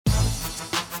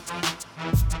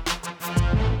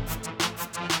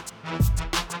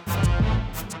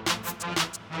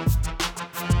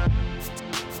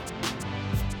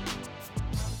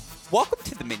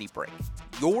Mini Break,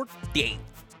 your daily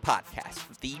podcast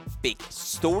for the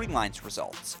biggest storylines,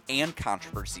 results, and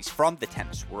controversies from the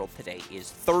tennis world. Today is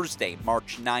Thursday,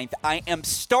 March 9th. I am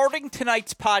starting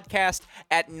tonight's podcast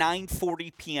at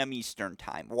 9:40 p.m. Eastern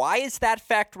Time. Why is that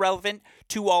fact relevant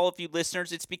to all of you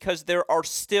listeners? It's because there are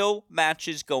still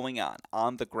matches going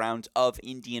on the grounds of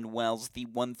Indian Wells, the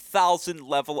 1,000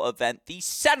 level event, the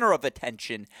center of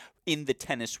attention in the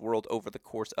tennis world over the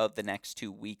course of the next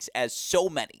 2 weeks, as so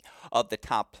many of the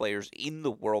top players in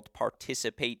the world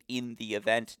participate in the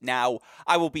event. Now,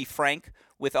 I will be frank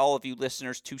with all of you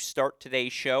listeners, to start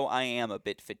today's show, I am a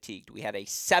bit fatigued. We had a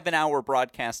 7-hour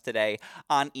broadcast today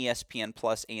on ESPN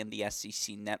Plus and the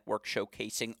SEC Network,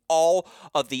 showcasing all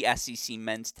of the SEC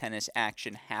men's tennis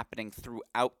action happening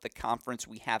throughout the conference.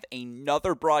 We have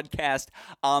another broadcast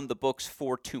on the books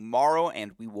for tomorrow,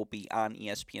 and we will be on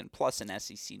ESPN Plus and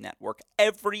SEC Network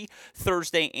every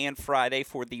Thursday and Friday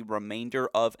for the remainder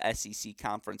of SEC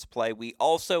conference play. We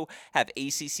also have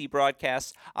ACC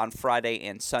broadcasts on Friday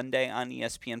and Sunday on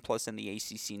ESPN Plus and the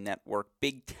ACC Network.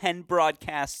 Big Ten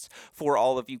broadcasts for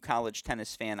all of you college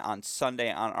tennis fan on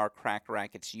Sunday on our Cracked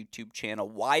Racquets YouTube channel.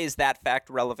 Why is that fact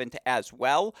relevant as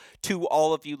well to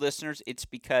all of you listeners? It's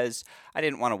because I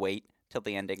didn't want to wait till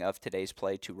the ending of today's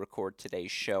play to record today's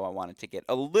show. I wanted to get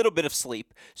a little bit of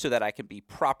sleep so that I can be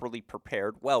properly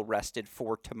prepared, well rested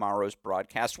for tomorrow's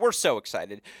broadcast. We're so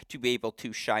excited to be able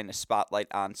to shine a spotlight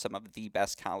on some of the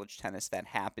best college tennis that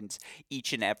happens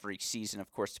each and every season.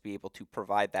 Of course, to be able to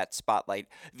provide that spotlight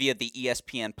via the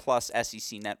ESPN Plus,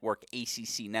 SEC Network,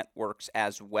 ACC networks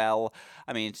as well.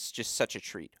 I mean, it's just such a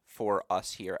treat for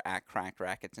us here at Cracked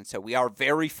Racquets. And so we are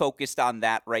very focused on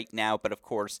that right now. But of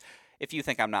course, if you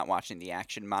think I'm not watching the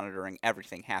action, monitoring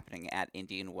everything happening at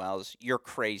Indian Wells, you're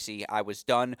crazy. I was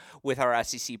done with our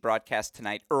SEC broadcast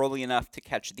tonight early enough to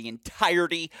catch the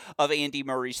entirety of Andy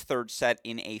Murray's third set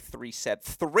in a 3-set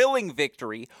thrilling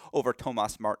victory over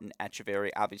Tomas Martin Etcheverry.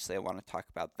 Obviously, I want to talk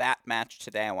about that match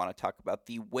today. I want to talk about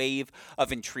the wave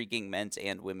of intriguing men's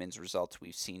and women's results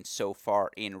we've seen so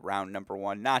far in round number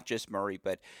one. Not just Murray,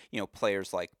 but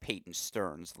players like Peyton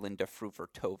Stearns, Linda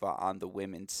Fruhvirtova on the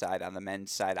women's side. On the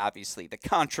men's side, obviously, the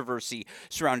controversy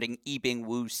surrounding Yibing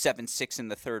Wu's 7-6 in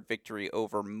the third victory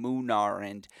over Munar.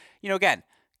 And, again,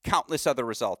 countless other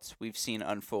results we've seen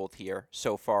unfold here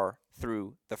so far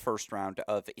through the first round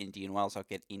of Indian Wells. I'll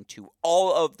get into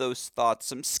all of those thoughts,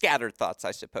 some scattered thoughts,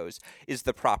 I suppose, is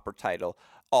the proper title.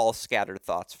 All scattered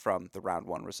thoughts from the round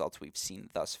one results we've seen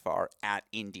thus far at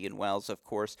Indian Wells, of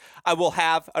course. I will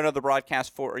have another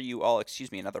broadcast for you all,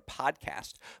 another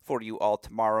podcast for you all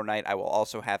tomorrow night. I will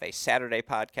also have a Saturday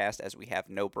podcast as we have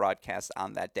no broadcast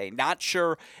on that day. Not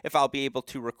sure if I'll be able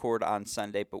to record on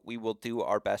Sunday, but we will do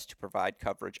our best to provide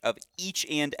coverage of each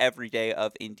and every day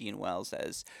of Indian Wells,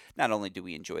 as not only do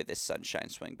we enjoy this sunshine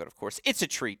swing, but of course it's a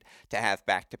treat to have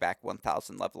back-to-back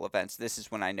 1,000 level events. This is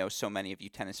when I know so many of you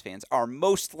tennis fans are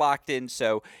most locked in.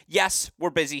 So yes,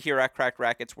 we're busy here at Cracked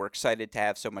Racquets. We're excited to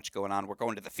have so much going on. We're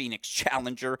going to the Phoenix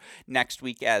Challenger next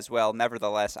week as well.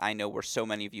 Nevertheless, I know where so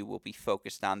many of you will be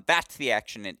focused on. That's the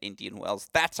action at Indian Wells.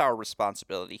 That's our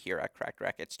responsibility here at Cracked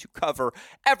Racquets, to cover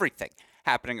everything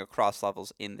happening across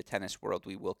levels in the tennis world.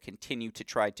 We will continue to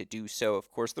try to do so. Of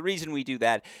course, the reason we do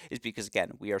that is because,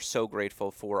 again, we are so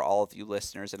grateful for all of you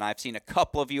listeners, and I've seen a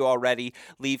couple of you already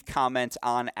leave comments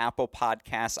on Apple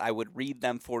Podcasts. I would read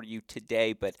them for you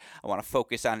today, but I want to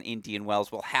focus on Indian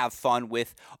Wells. We'll have fun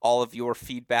with all of your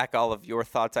feedback, all of your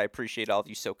thoughts. I appreciate all of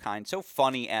you, so kind, so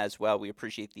funny as well. We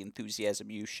appreciate the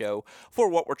enthusiasm you show for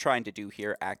what we're trying to do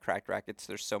here at Cracked Racquets.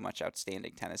 There's so much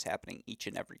outstanding tennis happening each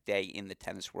and every day in the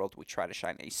tennis world. We try to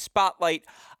shine a spotlight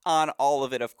on all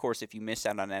of it. Of course, if you miss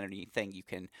out on anything, you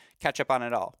can catch up on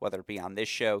it all, whether it be on this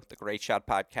show, the Great Shot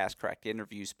Podcast, Correct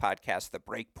Interviews Podcast, the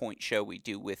Breakpoint show we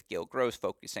do with Gil Gross,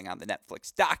 focusing on the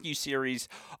Netflix docuseries,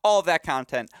 all of that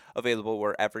content available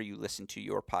wherever you listen to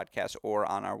your podcast or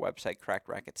on our website,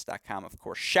 crackedrackets.com. Of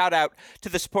course, shout out to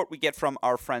the support we get from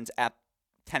our friends at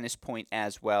Tennis Point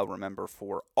as well. Remember,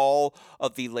 for all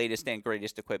of the latest and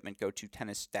greatest equipment, go to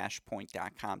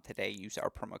tennis-point.com today. Use our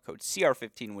promo code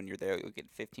CR15 when you're there. You'll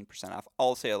get 15% off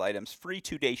all sale items, free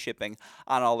 2-day shipping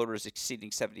on all orders exceeding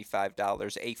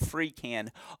 $75, a free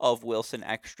can of Wilson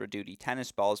Extra Duty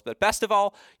tennis balls. But best of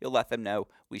all, you'll let them know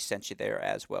we sent you there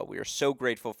as well. We are so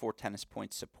grateful for Tennis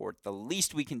Point's support. The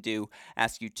least we can do,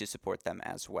 ask you to support them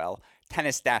as well.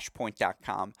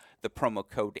 Tennis-point.com. The promo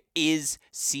code is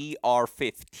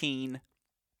CR15.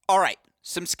 All right,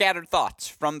 Some scattered thoughts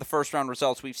from the first round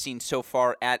results we've seen so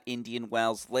far at Indian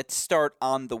Wells. Let's start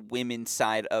on the women's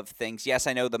side of things. Yes,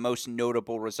 I know the most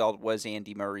notable result was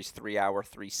Andy Murray's 3-hour,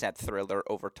 3-set thriller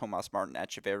over Tomas Martin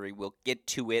Etcheverry. We'll get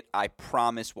to it. I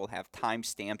promise we'll have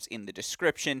timestamps in the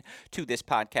description to this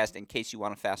podcast in case you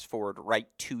want to fast forward right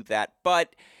to that.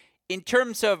 But in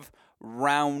terms of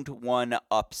round one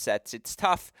upsets, it's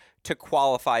tough to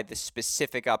qualify the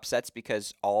specific upsets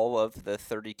because all of the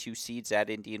 32 seeds at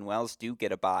Indian Wells do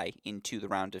get a bye into the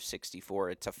round of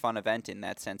 64. It's a fun event in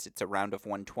that sense. It's a round of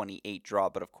 128 draw,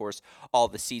 but of course, all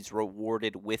the seeds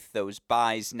rewarded with those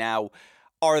byes. Now,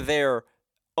 are there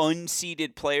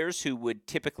unseeded players who would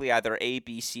typically either A,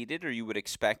 be seeded, or you would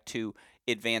expect to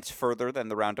advance further than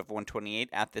the round of 128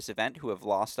 at this event who have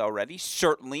lost already?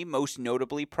 Certainly, most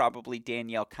notably, probably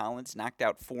Danielle Collins, knocked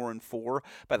out 4-4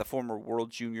 by the former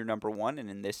world junior number one, and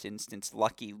in this instance,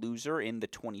 lucky loser in the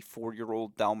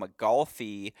 24-year-old Delma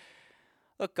Golfi.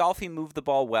 Look, Golfi moved the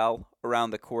ball well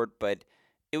around the court, but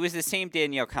it was the same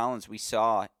Danielle Collins we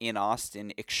saw in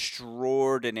Austin,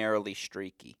 extraordinarily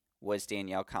streaky was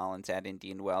Danielle Collins at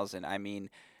Indian Wells. And I mean,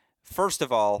 first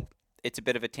of all, it's a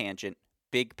bit of a tangent.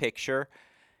 Big picture.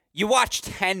 You watch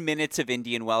 10 minutes of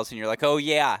Indian Wells and you're like, oh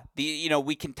yeah,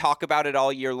 we can talk about it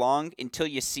all year long. Until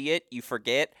you see it, you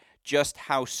forget just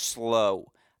how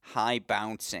slow, high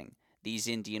bouncing these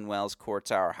Indian Wells courts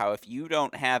are. How if you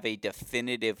don't have a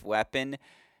definitive weapon,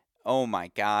 oh my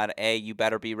God, A, you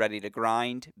better be ready to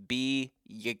grind. B,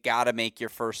 you got to make your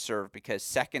first serve because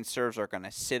second serves are going to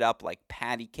sit up like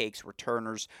patty cakes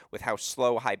returners with how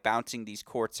slow, high bouncing these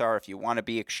courts are. If you want to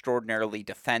be extraordinarily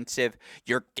defensive,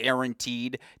 you're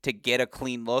guaranteed to get a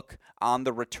clean look on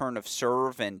the return of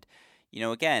serve. And,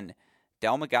 again,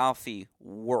 Delma Golfi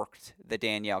worked the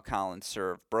Danielle Collins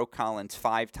serve, broke Collins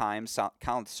 5 times.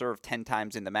 Collins served 10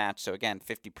 times in the match. So, again,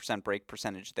 50% break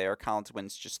percentage there. Collins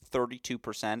wins just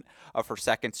 32% of her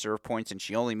second serve points, and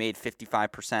she only made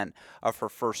 55% of her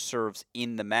first serves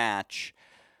in the match.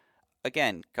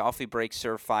 Again, Golfi breaks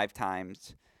serve 5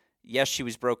 times. Yes, she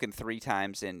was broken 3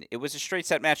 times, and it was a straight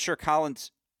set match. Sure,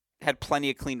 Collins had plenty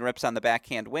of clean rips on the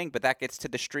backhand wing, but that gets to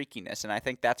the streakiness, and I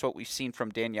think that's what we've seen from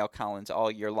Danielle Collins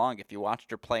all year long. If you watched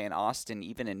her play in Austin,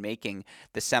 even in making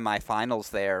the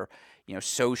semifinals there,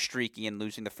 so streaky and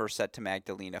losing the first set to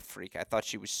Magdalena Freak. I thought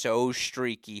she was so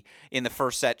streaky in the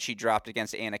first set she dropped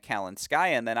against Anna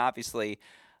Kalinskaya, and then obviously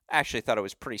I actually thought it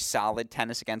was pretty solid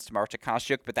tennis against Marta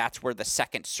Kostyuk, but that's where the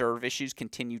second serve issues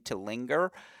continue to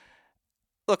linger.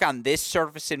 Look, on this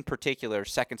surface in particular,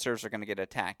 second serves are going to get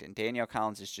attacked, and Danielle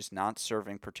Collins is just not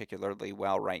serving particularly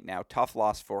well right now. Tough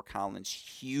loss for Collins,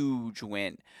 huge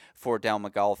win for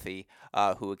Delma Golfi,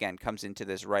 who, again, comes into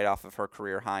this right off of her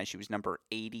career high. She was number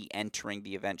 80 entering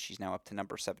the event. She's now up to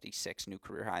number 76, new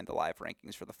career high in the live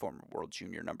rankings for the former world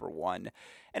junior number one.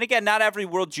 And, again, not every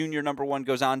world junior number one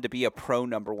goes on to be a pro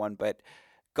number one, but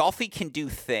Golfi can do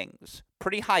things.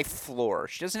 Pretty high floor.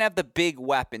 She doesn't have the big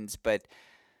weapons, but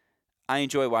I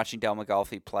enjoy watching Delma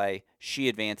Golfi play. She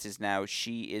advances now.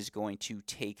 She is going to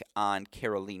take on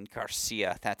Caroline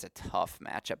Garcia. That's a tough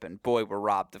matchup. And boy, we're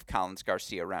robbed of Collins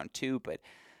Garcia round 2, but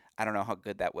I don't know how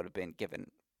good that would have been given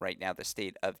right now the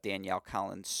state of Danielle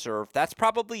Collins' serve. That's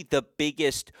probably the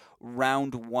biggest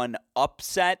round 1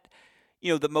 upset.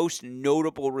 The most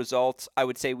notable results I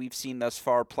would say we've seen thus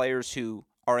far, players who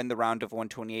are in the round of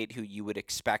 128 who you would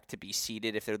expect to be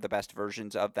seeded if they're the best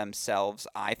versions of themselves.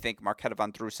 I think Marketa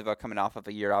Vondrousova, coming off of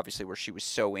a year, obviously, where she was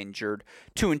so injured.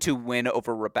 2-2 win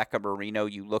over Rebecca Marino.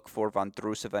 You look for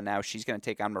Vondrousova now. She's going to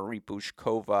take on Marie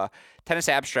Bushkova. Tennis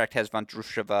Abstract has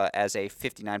Vondrousova as a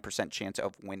 59% chance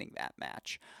of winning that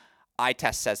match. Eye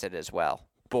test says it as well.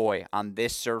 Boy, on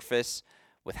this surface,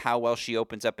 with how well she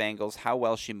opens up angles, how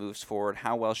well she moves forward,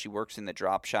 how well she works in the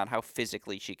drop shot, how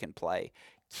physically she can play,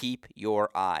 keep your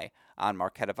eye on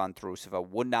Marketa Vondrousova.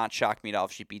 Would not shock me at all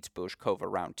if she beats Bushkova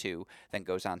round 2, then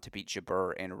goes on to beat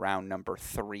Jabeur in round number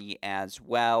 3 as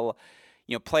well.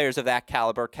 Players of that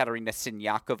caliber, Katerina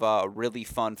Siniakova, a really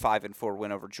fun 5-4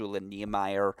 win over Julia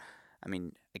Niemeyer. I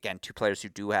mean, again, 2 players who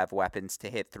do have weapons to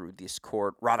hit through this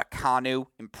court. Raducanu,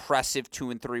 impressive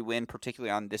 2-3 win,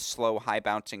 particularly on this slow,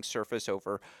 high-bouncing surface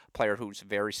over a player who's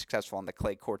very successful on the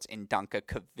clay courts in Danka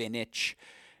Kovinic.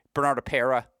 Bernarda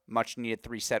Pera, much-needed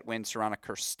 3-set win. Sorana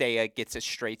Cirstea gets a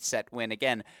straight-set win.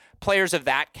 Again, players of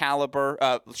that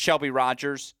caliber. Shelby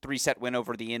Rogers, 3-set win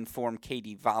over the in-form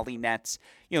Katie Volley-Nets.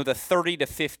 The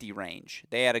 30-50 range.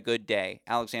 They had a good day.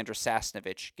 Alexandra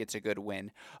Sasnovich gets a good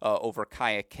win over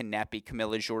Kaya Kanepi.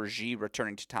 Camilla Georgie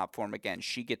returning to top form again.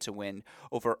 She gets a win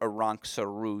over Arank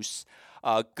Sarus.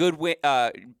 Good win.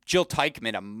 Jill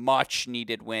Teichmann, a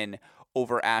much-needed win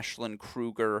over Ashlyn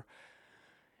Kruger.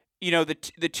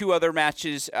 The two other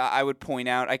matches I would point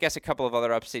out, I guess a couple of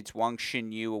other upsets. Wang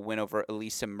Xinyu, a win over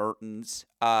Elisa Mertens.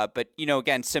 But,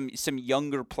 again, some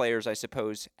younger players, I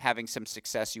suppose, having some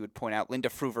success. You would point out Linda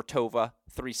Fruhvirtova,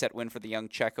 3-set win for the young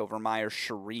Czech over Mayar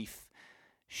Sherif.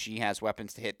 She has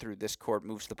weapons to hit through this court,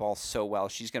 moves the ball so well.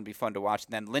 She's going to be fun to watch.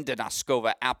 And then Linda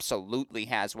Noskova absolutely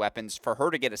has weapons. For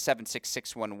her to get a 7-6,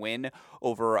 6-1 win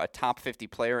over a top 50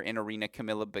 player in Arena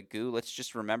Camila Begu, let's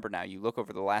just remember now, you look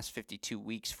over the last 52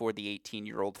 weeks for the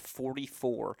 18-year-old,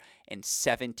 44 and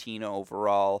 17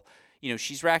 overall.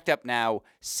 She's racked up now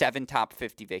 7 top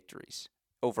 50 victories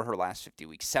over her last 50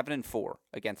 weeks, 7-4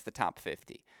 against the top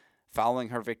 50. Following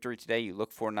her victory today, you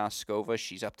look for Noskova.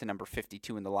 She's up to number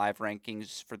 52 in the live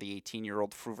rankings for the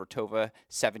 18-year-old Fruhvirtova,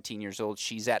 17 years old.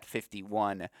 She's at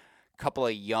 51. Couple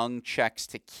of young Czechs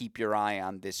to keep your eye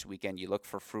on this weekend. You look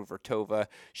for Fruhvirtova.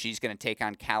 She's going to take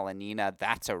on Kalinina.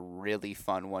 That's a really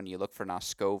fun one. You look for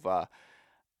Noskova.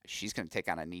 She's going to take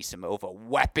on Anisimova.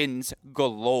 Weapons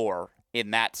galore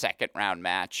in that second-round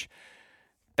match.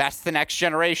 That's the next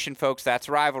generation, folks. That's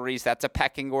rivalries. That's a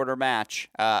pecking order match.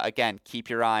 Again, keep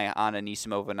your eye on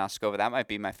Anisimova Noskova. That might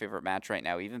be my favorite match right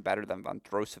now, even better than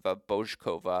Vondrousova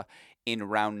Bozhkova in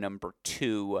round number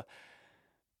 2.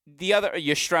 The other,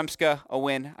 Yastremska, a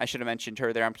win. I should have mentioned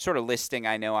her there. I'm sort of listing,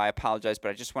 I know, I apologize, but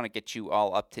I just want to get you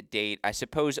all up to date. I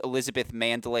suppose Elizabeth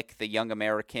Mandlik, the young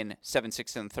American,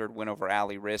 7-6 in the third win over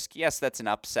Ali Risk. Yes, that's an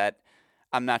upset.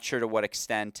 I'm not sure to what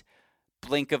extent.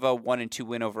 Blinkova, 1-2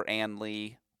 win over Ann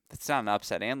Lee. That's not an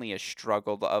upset. Ann Lee has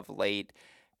struggled of late.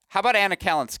 How about Anna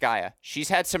Kalinskaya? She's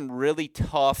had some really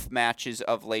tough matches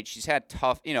of late. She's had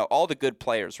tough, all the good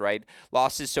players, right?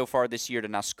 Losses so far this year to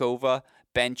Noskova,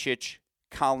 Bencic,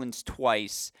 Collins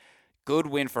twice. Good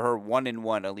win for her,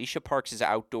 1-1. Alicia Parks'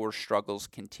 outdoor struggles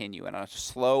continue. And on a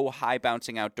slow,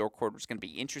 high-bouncing outdoor court, it's going to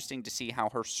be interesting to see how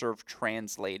her serve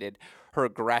translated, her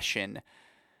aggression.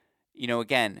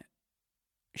 Again,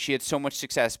 she had so much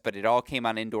success, but it all came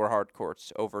on indoor hard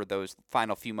courts over those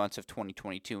final few months of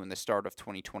 2022 and the start of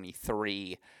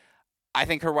 2023. I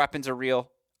think her weapons are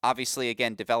real. Obviously,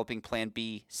 again, developing plan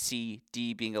B, C,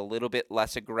 D, being a little bit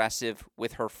less aggressive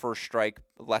with her first strike,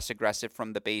 less aggressive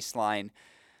from the baseline.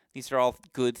 These are all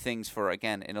good things for,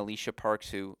 again, an Alicia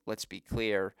Parks who, let's be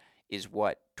clear, is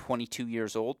 22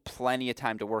 years old? Plenty of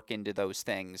time to work into those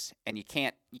things. And you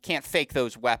can't fake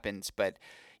those weapons, but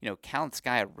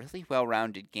Kalinskaya, really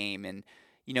well-rounded game. And,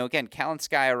 again,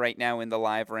 Kalinskaya right now in the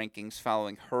live rankings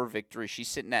following her victory, she's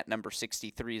sitting at number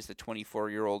 63 as the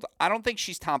 24-year-old. I don't think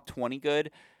she's top 20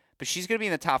 good, but she's going to be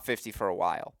in the top 50 for a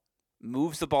while.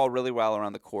 Moves the ball really well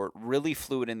around the court, really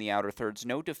fluid in the outer thirds,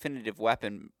 no definitive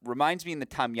weapon. Reminds me in the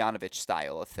Tomljanovic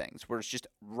style of things, where it's just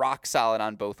rock solid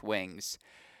on both wings.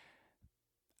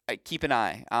 Keep an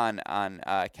eye on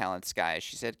Kalinskaya.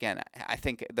 She said, again, I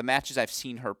think the matches I've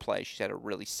seen her play, she's had a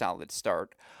really solid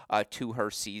start to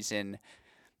her season.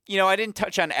 I didn't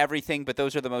touch on everything, but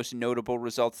those are the most notable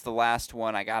results. The last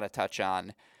one I got to touch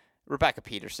on, Rebecca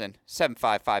Peterson,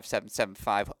 7-5, 5-7,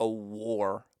 7-5, a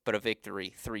war, but a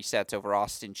victory. 3 sets over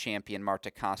Austin champion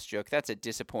Marta Kostyuk. That's a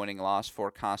disappointing loss for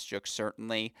Kostyuk,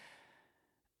 certainly.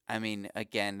 I mean,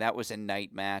 again, that was a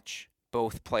night match.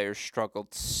 Both players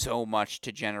struggled so much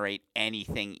to generate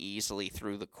anything easily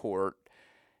through the court.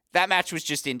 That match was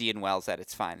just Indian Wells at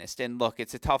its finest. And look,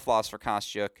 it's a tough loss for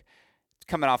Kostyuk. It's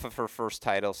coming off of her first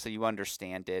title, so you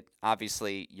understand it.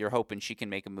 Obviously, you're hoping she can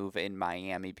make a move in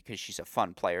Miami because she's a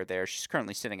fun player there. She's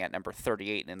currently sitting at number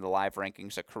 38 in the live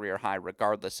rankings, a career high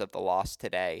regardless of the loss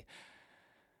today.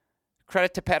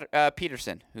 Credit to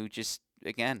Peterson, who just,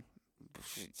 again,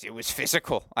 it was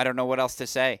physical. I don't know what else to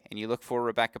say. And you look for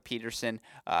Rebecca Peterson,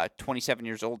 27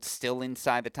 years old, still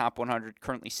inside the top 100,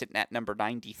 currently sitting at number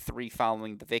 93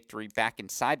 following the victory, back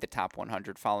inside the top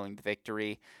 100 following the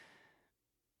victory.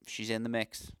 She's in the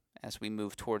mix as we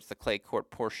move towards the clay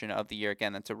court portion of the year.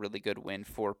 Again, that's a really good win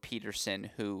for Peterson,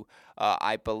 who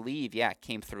I believe,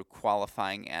 came through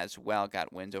qualifying as well,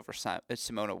 got wins over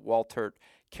Simona Waltert,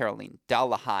 Caroline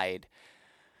Dolehide.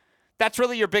 That's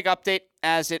really your big update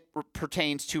as it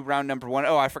pertains to round number 1.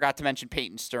 Oh, I forgot to mention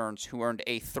Peyton Stearns, who earned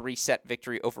a 3-set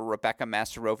victory over Rebecca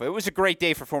Masarova. It was a great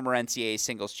day for former NCAA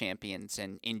singles champions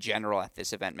and in general at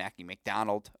this event. Mackie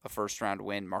McDonald, a first-round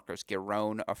win. Marcos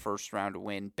Giron, a first-round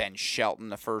win. Ben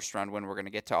Shelton, a first-round win. We're going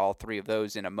to get to all 3 of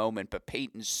those in a moment. But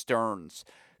Peyton Stearns,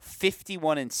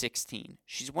 51-16.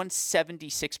 She's won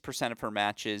 76% of her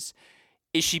matches.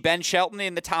 Is she Ben Shelton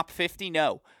in the top 50?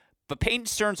 No. But Peyton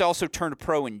Stearns also turned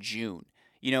pro in June,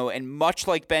 and much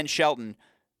like Ben Shelton,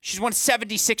 she's won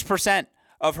 76%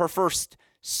 of her first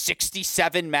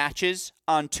 67 matches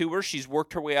on tour. She's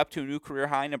worked her way up to a new career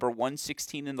high, number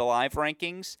 116 in the live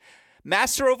rankings.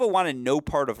 Masterova wanted no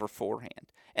part of her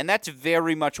forehand. And that's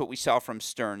very much what we saw from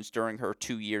Stearns during her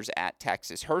 2 years at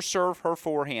Texas. Her serve, her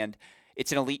forehand,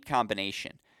 it's an elite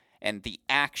combination. And the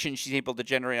action she's able to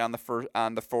generate on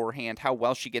the forehand, how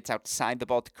well she gets outside the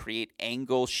ball to create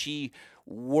angles. She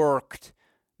worked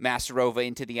Masterova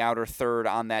into the outer third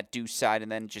on that deuce side,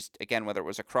 and then just, again, whether it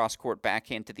was a cross-court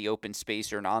backhand to the open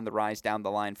space or an on-the-rise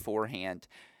down-the-line forehand,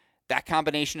 that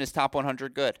combination is top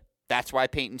 100 good. That's why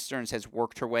Peyton Stearns has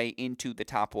worked her way into the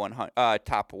top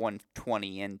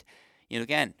 120. And,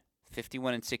 again,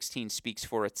 51-16 speaks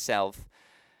for itself.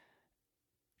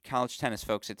 College tennis,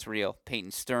 folks, it's real. Peyton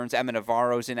Stearns, Emma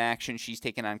Navarro's in action. She's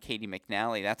taking on Katie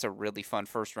McNally. That's a really fun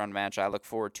first-round match I look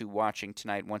forward to watching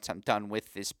tonight once I'm done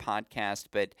with this podcast.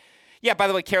 But, yeah, by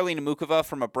the way, Karolina Mukova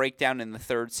from a breakdown in the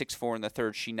third, 6-4 in the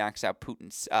third. She knocks out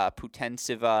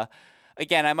Putintseva.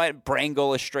 Again, I might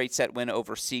Brangle a straight set win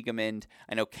over Siegemund.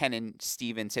 I know Ken and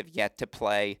Stevens have yet to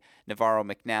play. Navarro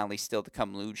McNally still to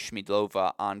come. Lud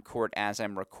Schmidlova on court as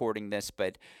I'm recording this,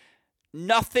 but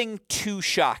nothing too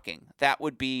shocking. That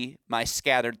would be my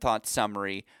scattered thought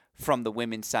summary from the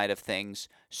women's side of things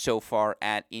so far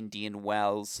at Indian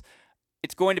Wells.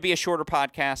 It's going to be a shorter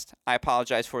podcast. I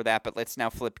apologize for that, but let's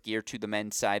now flip gear to the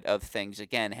men's side of things.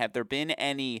 Again, have there been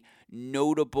any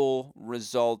notable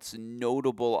results,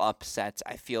 notable upsets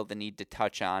I feel the need to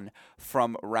touch on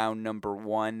from round number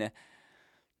one?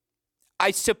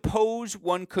 I suppose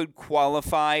one could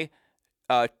qualify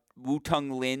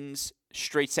Woo-Tung Lin's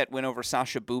straight set win over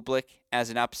Sasha Bublik as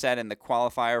an upset, and the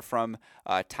qualifier from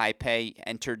Taipei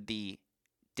entered the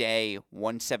day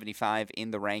 175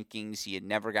 in the rankings. He had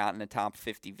never gotten a top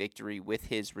 50 victory with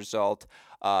his result.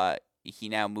 He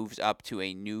now moves up to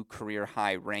a new career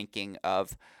high ranking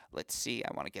of, let's see,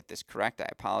 I want to get this correct. I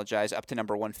apologize. Up to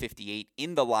number 158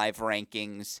 in the live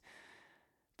rankings.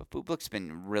 But Bublik's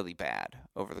been really bad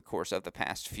over the course of the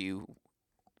past few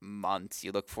months.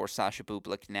 You look for Sasha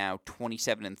Bublik now,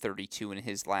 27-32 in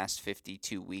his last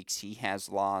 52 weeks. He has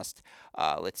lost,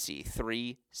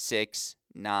 3, 6,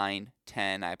 9,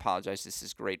 10. I apologize. This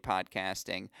is great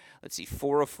podcasting.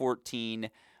 4 of 14.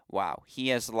 Wow. He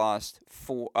has lost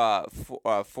 4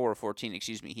 of 14.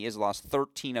 He has lost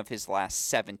 13 of his last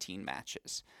 17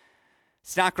 matches.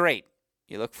 It's not great.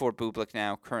 You look for Bublik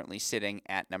now, currently sitting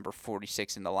at number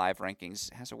 46 in the live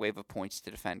rankings. Has a wave of points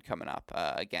to defend coming up.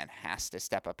 Again, has to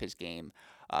step up his game,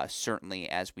 certainly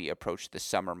as we approach the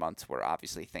summer months where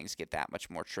obviously things get that much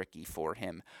more tricky for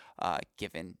him,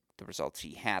 given the results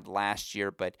he had last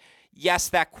year. But yes,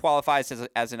 that qualifies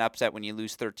as an upset when you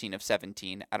lose 13 of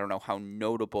 17. I don't know how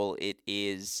notable it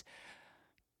is.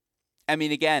 I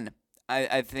mean, again,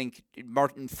 I think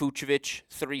Martin Fucsovics,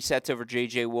 3 sets over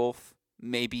J.J. Wolf.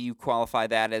 Maybe you qualify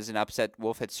that as an upset.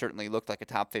 Wolf had certainly looked like a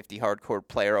top 50 hardcourt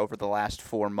player over the last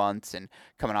 4 months, and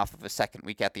coming off of a second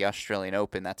week at the Australian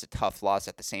Open, that's a tough loss.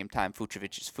 At the same time,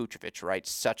 Fucsovics is Fucsovics, right?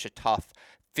 Such a tough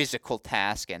physical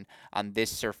task, and on this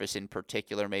surface in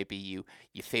particular, maybe you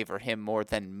favor him more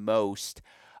than most.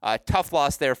 Tough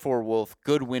loss there for Wolf.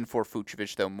 Good win for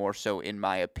Fucsovics, though, more so in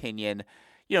my opinion.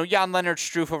 Jan-Lennard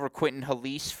Struff over Quentin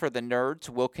Halys for the nerds.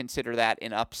 We'll consider that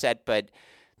an upset, but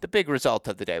the big result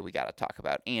of the day we got to talk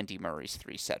about, Andy Murray's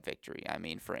 3-set victory. I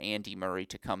mean, for Andy Murray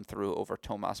to come through over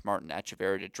Tomas Martin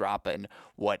Etcheverry to drop in,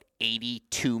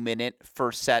 82-minute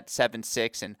first set,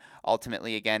 7-6, and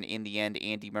ultimately, again, in the end,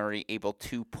 Andy Murray able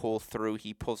to pull through.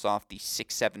 He pulls off the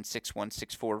 6-7, 6-1,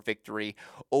 6-4 victory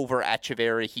over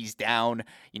Etcheverry. He's down,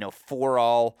 he's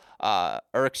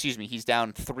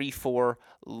down 3-4,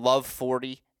 love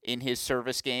 40 in his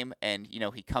service game, and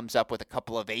he comes up with a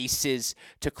couple of aces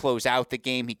to close out the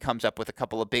game. He comes up with a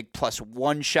couple of big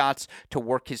 +1 shots to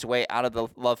work his way out of the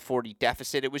love 40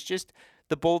 deficit. It was just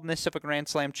the boldness of a Grand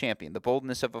Slam champion, the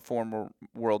boldness of a former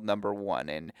world number one,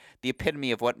 and the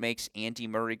epitome of what makes Andy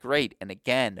Murray great. And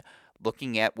again,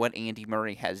 looking at what Andy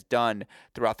Murray has done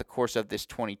throughout the course of this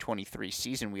 2023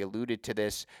 season, we alluded to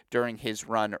this during his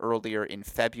run earlier in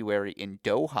February in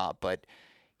Doha, but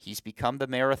he's become the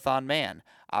marathon man.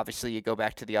 Obviously, you go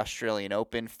back to the Australian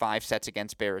Open, 5 sets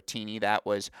against Berrettini. That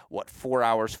was, 4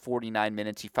 hours, 49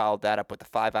 minutes. He followed that up with a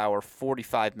 5-hour,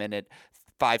 45-minute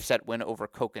 5-set win over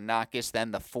Kokkinakis.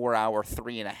 Then the 4-hour,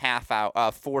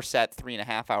 4-set,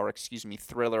 3.5-hour,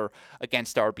 thriller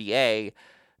against RBA.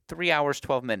 3 hours,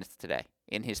 12 minutes today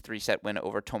in his 3-set win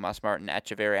over Tomas Martin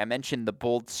Etcheverry. I mentioned the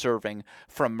bold serving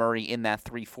from Murray in that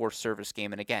 3-4 service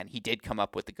game, and again, he did come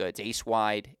up with the goods. Ace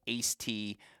wide, ace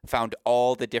T, found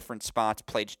all the different spots,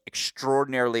 played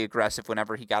extraordinarily aggressive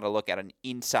whenever he got a look at an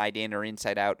inside in or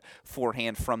inside out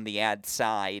forehand from the ad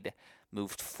side,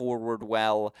 moved forward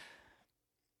well.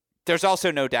 There's also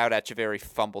no doubt Etcheverry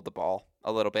fumbled the ball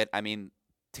a little bit. I mean,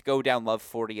 to go down love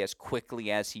 40 as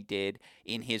quickly as he did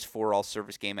in his 4-all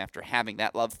service game after having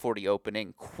that love 40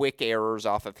 opening, quick errors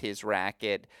off of his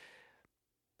racket.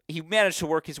 He managed to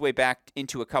work his way back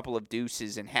into a couple of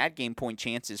deuces and had game point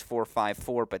chances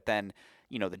 4-5-4, but then,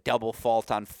 the double fault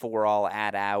on 4-all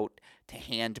add out to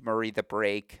hand Murray the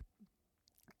break.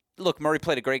 Look, Murray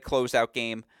played a great closeout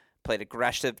game, played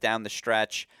aggressive down the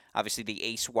stretch, obviously the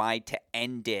ace wide to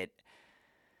end it.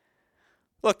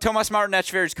 Look, Tomas Martin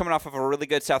Etcheverry is coming off of a really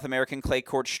good South American clay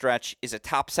court stretch, is a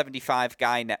top 75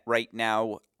 guy right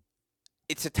now.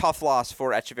 It's a tough loss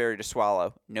for Etcheverry to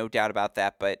swallow, no doubt about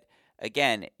that. But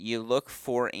again, you look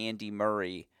for Andy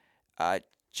Murray,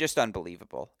 just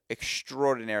unbelievable,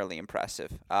 extraordinarily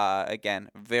impressive. Again,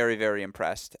 very, very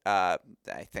impressed. I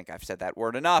think I've said that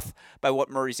word enough by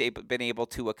what Murray's been able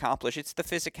to accomplish. It's the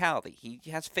physicality. He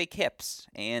has fake hips,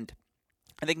 and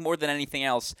I think more than anything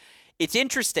else, it's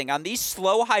interesting. On these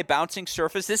slow, high-bouncing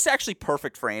surfaces, this is actually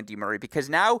perfect for Andy Murray because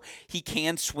now he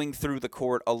can swing through the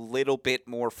court a little bit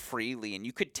more freely, and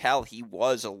you could tell he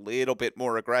was a little bit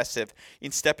more aggressive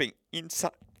in stepping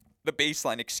inside the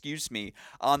baseline,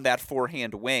 on that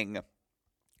forehand wing.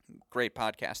 Great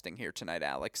podcasting here tonight,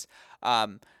 Alex.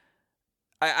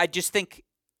 I just think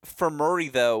for Murray,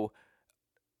 though,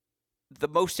 the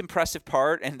most impressive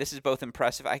part, and this is both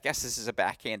impressive, I guess this is a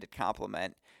backhanded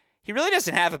compliment, he really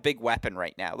doesn't have a big weapon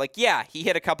right now. Like, yeah, he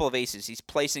hit a couple of aces. He's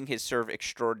placing his serve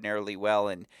extraordinarily well.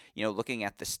 And, looking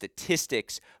at the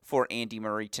statistics for Andy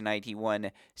Murray tonight, he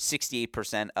won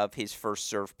 68% of his first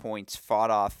serve points, fought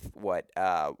off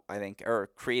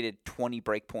created 20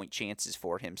 breakpoint chances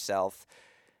for himself.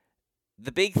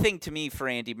 The big thing to me for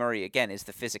Andy Murray, again, is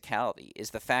the physicality,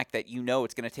 is the fact that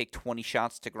it's going to take 20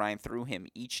 shots to grind through him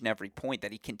each and every point,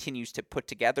 that he continues to put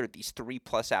together these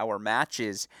 3+ hour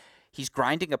matches. He's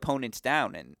grinding opponents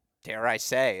down, and dare I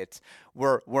say,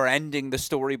 we're ending the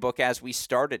storybook as we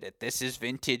started it. This is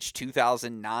vintage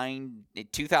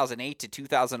 2008 to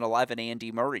 2011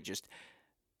 Andy Murray. Just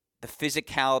the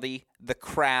physicality, the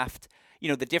craft.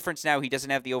 The difference now, he doesn't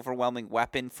have the overwhelming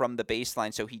weapon from the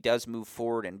baseline, so he does move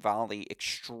forward and volley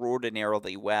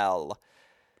extraordinarily well.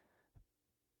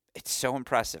 It's so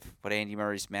impressive what Andy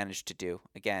Murray's managed to do.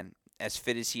 Again, as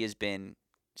fit as he has been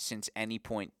since any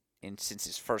point since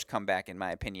his first comeback, in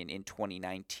my opinion, in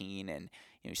 2019, and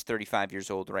he's 35 years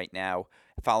old right now.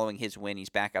 Following his win, he's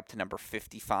back up to number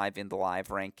 55 in the live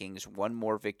rankings. One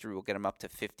more victory will get him up to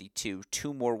 52.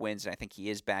 2 more wins, and I think he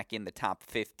is back in the top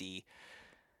 50.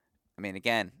 I mean,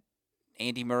 again,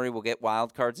 Andy Murray will get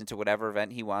wild cards into whatever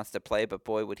event he wants to play, but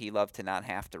boy, would he love to not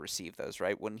have to receive those,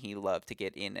 right? Wouldn't he love to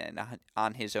get in and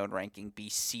on his own ranking, be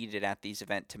seated at these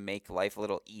events to make life a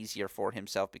little easier for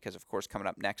himself? Because, of course, coming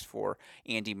up next for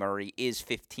Andy Murray is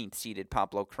 15th seeded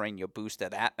Pablo Carreño Busta.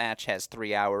 That match has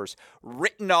 3 hours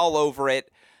written all over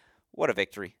it. What a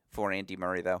victory for Andy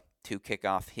Murray, though, to kick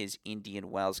off his Indian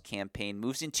Wells campaign.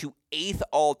 Moves into 8th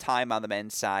all-time on the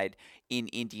men's side in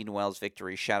Indian Wells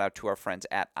victory. Shout out to our friends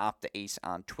at OptaAce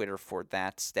on Twitter for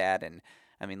that stat. And,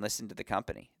 listen to the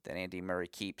company that Andy Murray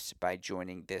keeps by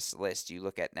joining this list. You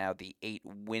look at now the 8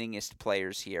 winningest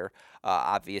players here.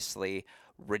 Obviously,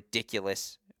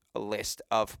 ridiculous list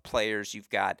of players. You've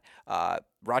got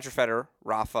Roger Federer,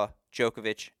 Rafa,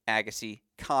 Djokovic, Agassi,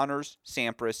 Connors,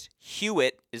 Sampras.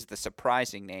 Hewitt is the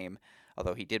surprising name,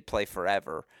 although he did play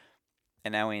forever.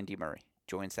 And now Andy Murray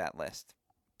joins that list.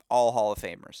 All Hall of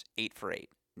Famers, 8 for 8.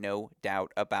 No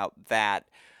doubt about that.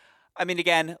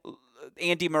 Again,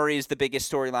 Andy Murray is the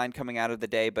biggest storyline coming out of the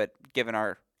day, but given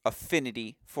our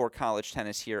affinity for college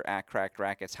tennis here at Cracked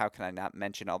Rackets, how can I not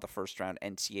mention all the first-round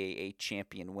NCAA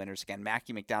champion winners? Again,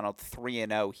 Mackie McDonald,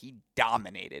 3-0. He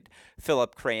dominated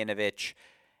Filip Krajinovic.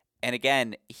 And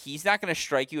again, he's not going to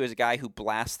strike you as a guy who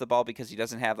blasts the ball because he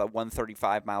doesn't have a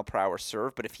 135-mile-per-hour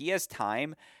serve. But if he has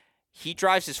time, he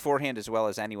drives his forehand as well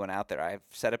as anyone out there. I've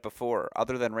said it before.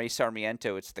 Other than Ray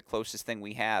Sarmiento, it's the closest thing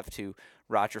we have to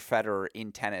Roger Federer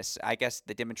in tennis. I guess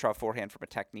the Dimitrov forehand from a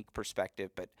technique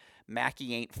perspective, but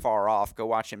Mackie ain't far off. Go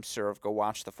watch him serve. Go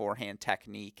watch the forehand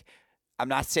technique. I'm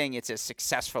not saying it's as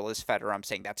successful as Federer. I'm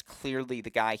saying that's clearly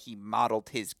the guy he modeled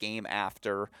his game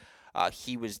after.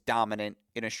 He was dominant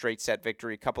in a straight set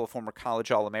victory. A couple of former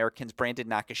college All-Americans. Brandon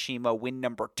Nakashima, win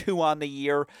number 2 on the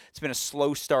year. It's been a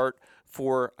slow start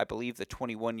for, I believe, the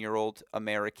 21-year-old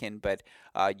American, but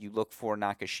you look for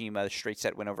Nakashima, straight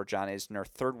set win over John Isner,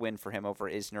 third win for him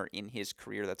over Isner in his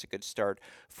career. That's a good start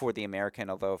for the American,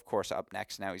 although, of course, up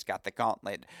next now he's got the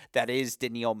gauntlet. That is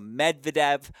Daniil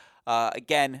Medvedev.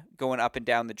 Again, going up and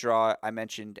down the draw, I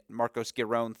mentioned Marcos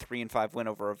Giron, 3-5 win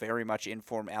over a very much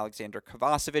in-form Alexander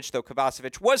Kovacevic, though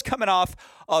Kovacevic was coming off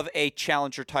of a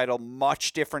challenger title,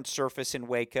 much different surface in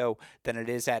Waco than it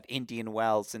is at Indian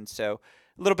Wells, and so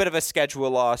a little bit of a schedule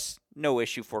loss, no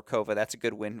issue for Kova. That's a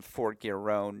good win for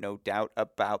Giron, no doubt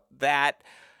about that.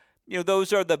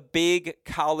 Those are the big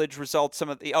college results.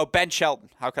 Ben Shelton.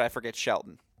 How could I forget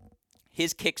Shelton?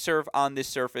 His kick serve on this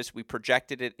surface, we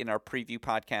projected it in our preview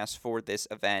podcast for this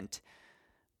event.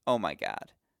 Oh my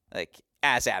God.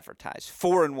 As advertised,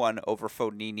 4-1 over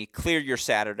Fognini. Clear your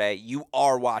Saturday. You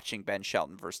are watching Ben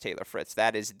Shelton versus Taylor Fritz.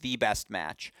 That is the best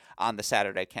match on the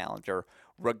Saturday calendar,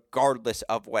 regardless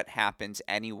of what happens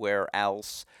anywhere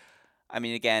else. I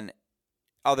mean, again,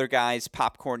 other guys,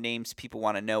 popcorn names people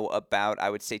want to know about, I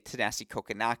would say Thanasi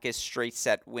Kokkinakis, straight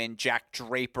set win. Jack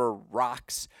Draper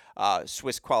rocks.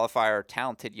 Swiss qualifier,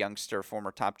 talented youngster,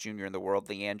 former top junior in the world,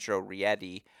 Leandro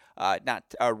Radi,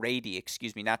 not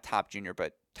top junior,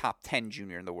 but top 10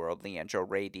 junior in the world, Leandro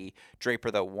Radi.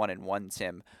 Draper, though, 1-1's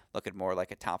him, looking more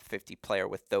like a top 50 player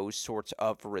with those sorts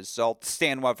of results.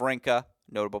 Stan Wawrinka,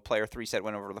 notable player, 3-set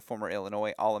win over the former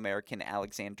Illinois All-American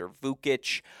Alexander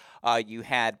Vukic. You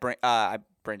had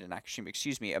Brandon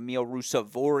Nakashima, Emil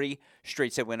Rusevori,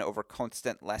 straight set win over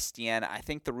Constant Lestienne. I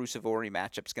think the Rusevori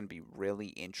matchup is going to be really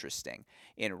interesting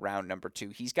in round number 2.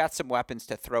 He's got some weapons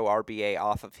to throw RBA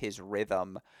off of his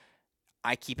rhythm.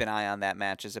 I keep an eye on that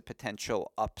match as a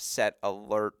potential upset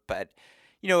alert. But,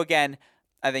 again,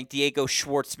 I think Diego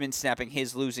Schwartzman snapping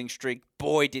his losing streak.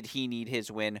 Boy, did he need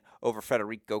his win over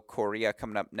Federico Coria.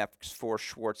 Coming up next for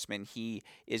Schwartzman, he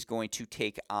is going to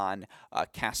take on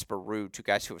Casper Ruud, two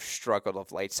guys who have struggled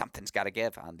of late. Something's got to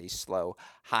give on the slow,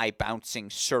 high-bouncing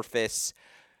surface.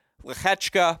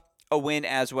 Lechechka, a win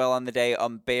as well on the day.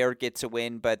 Humbert gets a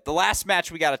win. But the last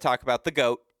match we got to talk about, the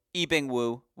GOAT, Yibing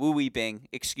Wu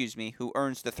Yibing, who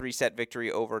earns the 3-set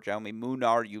victory over Jaume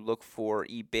Munar. You look for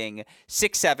Yibing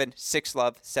 6-7,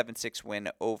 6-love, 7-6 win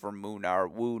over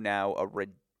Munar. Wu now a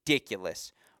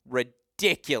ridiculous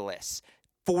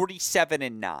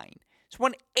 47-9. He's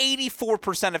won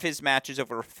 84% of his matches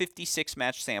over a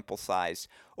 56-match sample size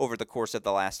over the course of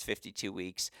the last 52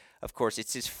 weeks. Of course,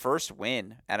 it's his first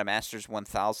win at a Masters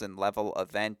 1000 level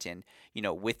event, and,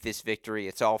 with this victory,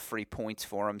 it's all free points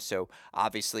for him, so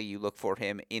obviously you look for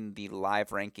him in the live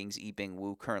rankings. Yibing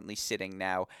Wu currently sitting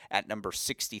now at number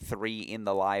 63 in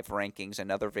the live rankings.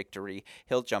 Another victory,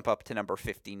 he'll jump up to number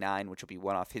 59, which will be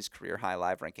one off his career high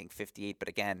live ranking 58, but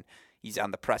again, he's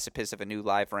on the precipice of a new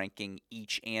live ranking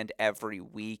each and every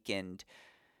week, and,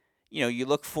 you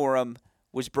look for him,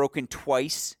 was broken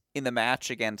twice in the match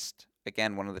against,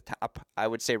 again, one of the top, I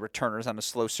would say, returners on a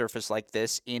slow surface like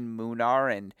this in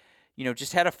Munar, and,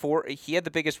 just had he had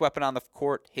the biggest weapon on the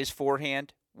court, his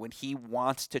forehand. When he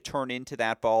wants to turn into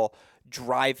that ball,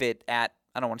 drive it at,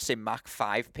 I don't want to say Mach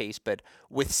 5 pace, but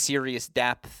with serious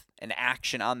depth and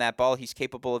action on that ball, he's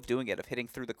capable of doing it, of hitting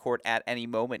through the court at any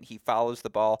moment. He follows the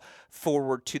ball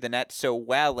forward to the net so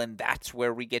well, and that's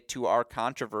where we get to our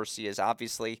controversy, is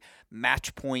obviously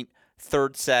match point,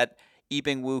 third set.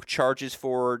 Yibing Wu charges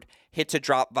forward, hits a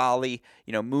drop volley.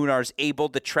 Munar's able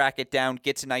to track it down,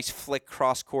 gets a nice flick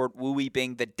cross court. Wu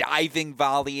Yibing, the diving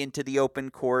volley into the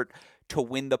open court to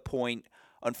win the point.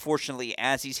 Unfortunately,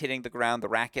 as he's hitting the ground, the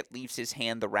racket leaves his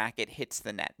hand, the racket hits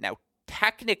the net. Now,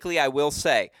 technically, I will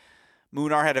say,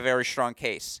 Munar had a very strong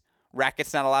case.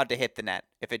 Racket's not allowed to hit the net.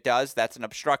 If it does, that's an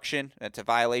obstruction. That's a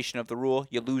violation of the rule.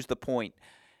 You lose the point.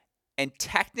 And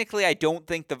technically, I don't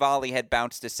think the volley had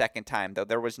bounced a second time, though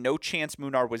there was no chance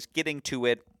Munar was getting to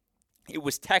it. It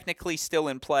was technically still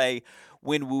in play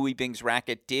when Wu Yibing's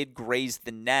racket did graze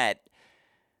the net.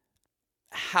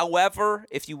 However,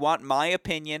 if you want my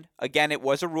opinion, again, it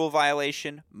was a rule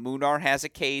violation. Munar has a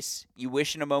case. You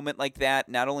wish in a moment like that,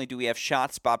 not only do we have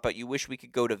shot spot, but you wish we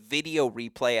could go to video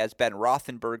replay, as Ben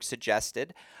Rothenberg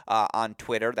suggested on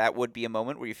Twitter. That would be a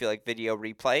moment where you feel like video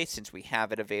replay, since we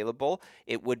have it available,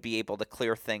 it would be able to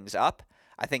clear things up.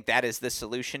 I think that is the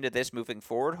solution to this moving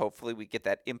forward. Hopefully we get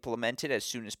that implemented as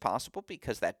soon as possible,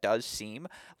 because that does seem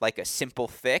like a simple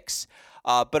fix.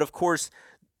 But of course,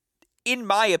 in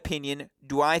my opinion,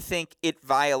 do I think it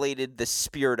violated the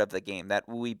spirit of the game, that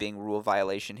Wu Yibing rule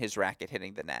violation, his racket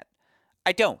hitting the net?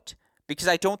 I don't, because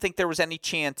I don't think there was any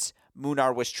chance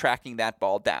Munar was tracking that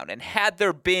ball down. And had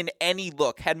there been any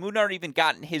look, had Munar even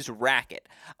gotten his racket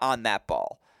on that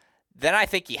ball, then I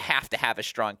think you have to have a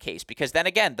strong case, because then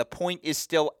again, the point is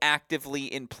still actively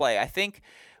in play. I think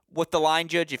what the line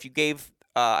judge, if you gave,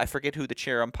 I forget who the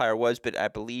chair umpire was, but I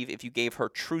believe if you gave her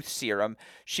truth serum,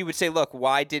 she would say, look,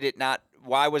 why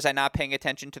was I not paying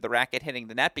attention to the racket hitting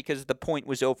the net? Because the point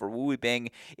was over. Wu Yibing,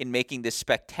 in making this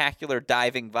spectacular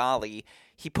diving volley,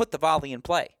 he put the volley in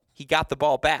play. He got the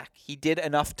ball back. He did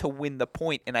enough to win the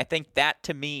point, and I think that,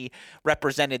 to me,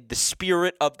 represented the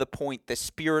spirit of the point, the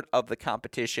spirit of the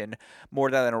competition, more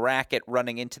than a racket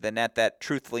running into the net that,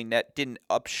 truthfully, didn't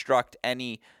obstruct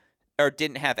any, or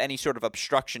didn't have any sort of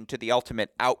obstruction to the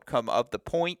ultimate outcome of the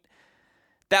point.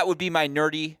 That would be my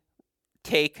nerdy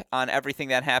take on everything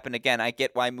that happened. Again, I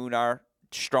get why Munar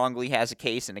strongly has a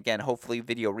case, and again, hopefully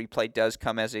video replay does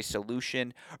come as a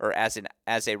solution, or as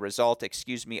a result,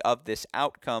 of this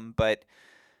outcome. But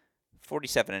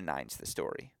 47-9 is the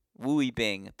story. Wu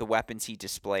Yibing, the weapons he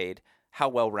displayed, how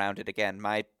well-rounded. Again,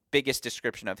 my biggest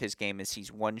description of his game is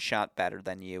he's one shot better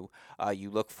than you. You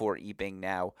look for Yibing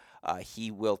now.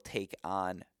 He will take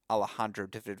on Alejandro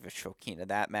Davidovich Fokina.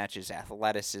 That matches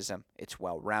athleticism, its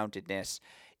well-roundedness,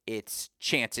 its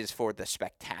chances for the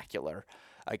spectacular.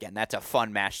 Again, that's a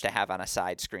fun match to have on a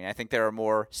side screen. I think there are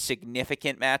more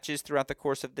significant matches throughout the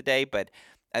course of the day, but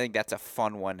I think that's a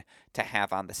fun one to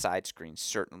have on the side screen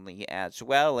certainly as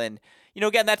well. And,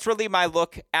 again, that's really my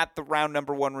look at the round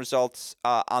number 1 results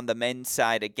on the men's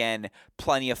side. Again,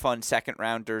 plenty of fun second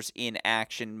rounders in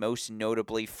action, most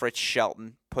notably Fritz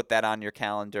Shelton. Put that on your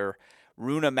calendar.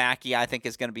 Runa Maki, I think,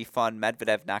 is going to be fun.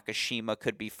 Medvedev Nakashima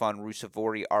could be fun.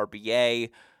 Rusevori RBA.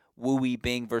 Wu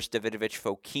Yibing versus Davidovich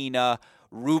Fokina.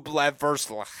 Rublev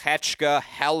versus Lechechka.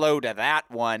 Hello to that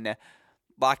one.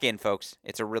 Lock in, folks.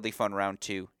 It's a really fun round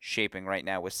 2 shaping right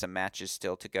now with some matches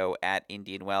still to go at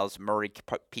Indian Wells. Murray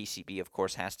PCB, of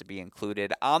course, has to be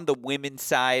included. On the women's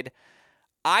side,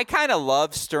 I kind of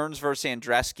love Stearns versus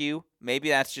Andreescu. Maybe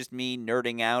that's just me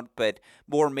nerding out, but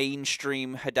more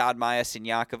mainstream, Haddad Maia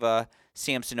Siniakova,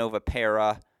 Samsonova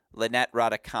Pera, Lynette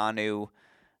Raducanu,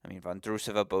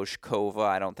 Vondrousova Boshkova,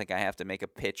 I don't think I have to make a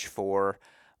pitch for.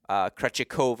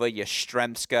 Krejcikova,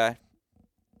 Yastremska,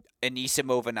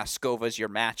 Anisimova, Noskova is your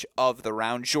match of the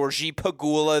round. Georgie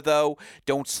Pegula, though,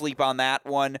 don't sleep on that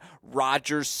one.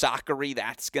 Rogers, Sakkari,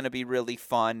 that's going to be really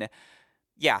fun.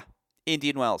 Yeah,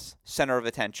 Indian Wells, center of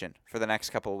attention for the next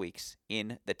couple of weeks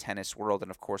in the tennis world.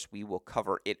 And, of course, we will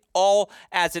cover it all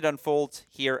as it unfolds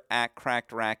here at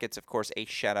Cracked Racquets. Of course, a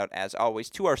shout-out, as always,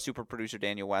 to our super producer,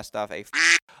 Daniel Westoff,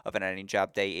 of an editing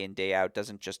job day in, day out.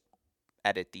 Doesn't just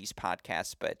edit these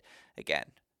podcasts, but, again,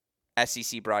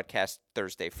 SEC broadcast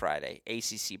Thursday, Friday,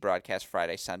 ACC broadcast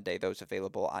Friday, Sunday. Those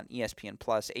available on ESPN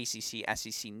Plus, ACC,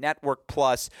 SEC Network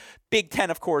Plus. Big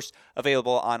Ten, of course,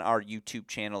 available on our YouTube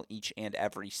channel each and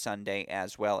every Sunday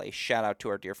as well. A shout out to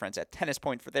our dear friends at Tennis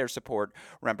Point for their support.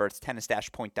 Remember, it's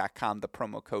tennis-point.com. The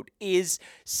promo code is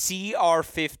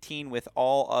CR15. With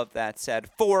all of that said,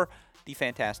 for the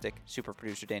fantastic super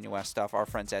producer Daniel Westoff, our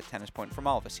friends at Tennis Point, from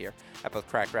all of us here at both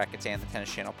Cracked Racquets and the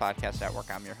Tennis Channel Podcast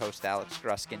Network, I'm your host, Alex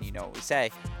Gruskin. You know what we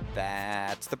say.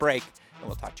 That's the break, and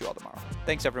we'll talk to you all tomorrow.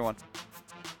 Thanks, everyone.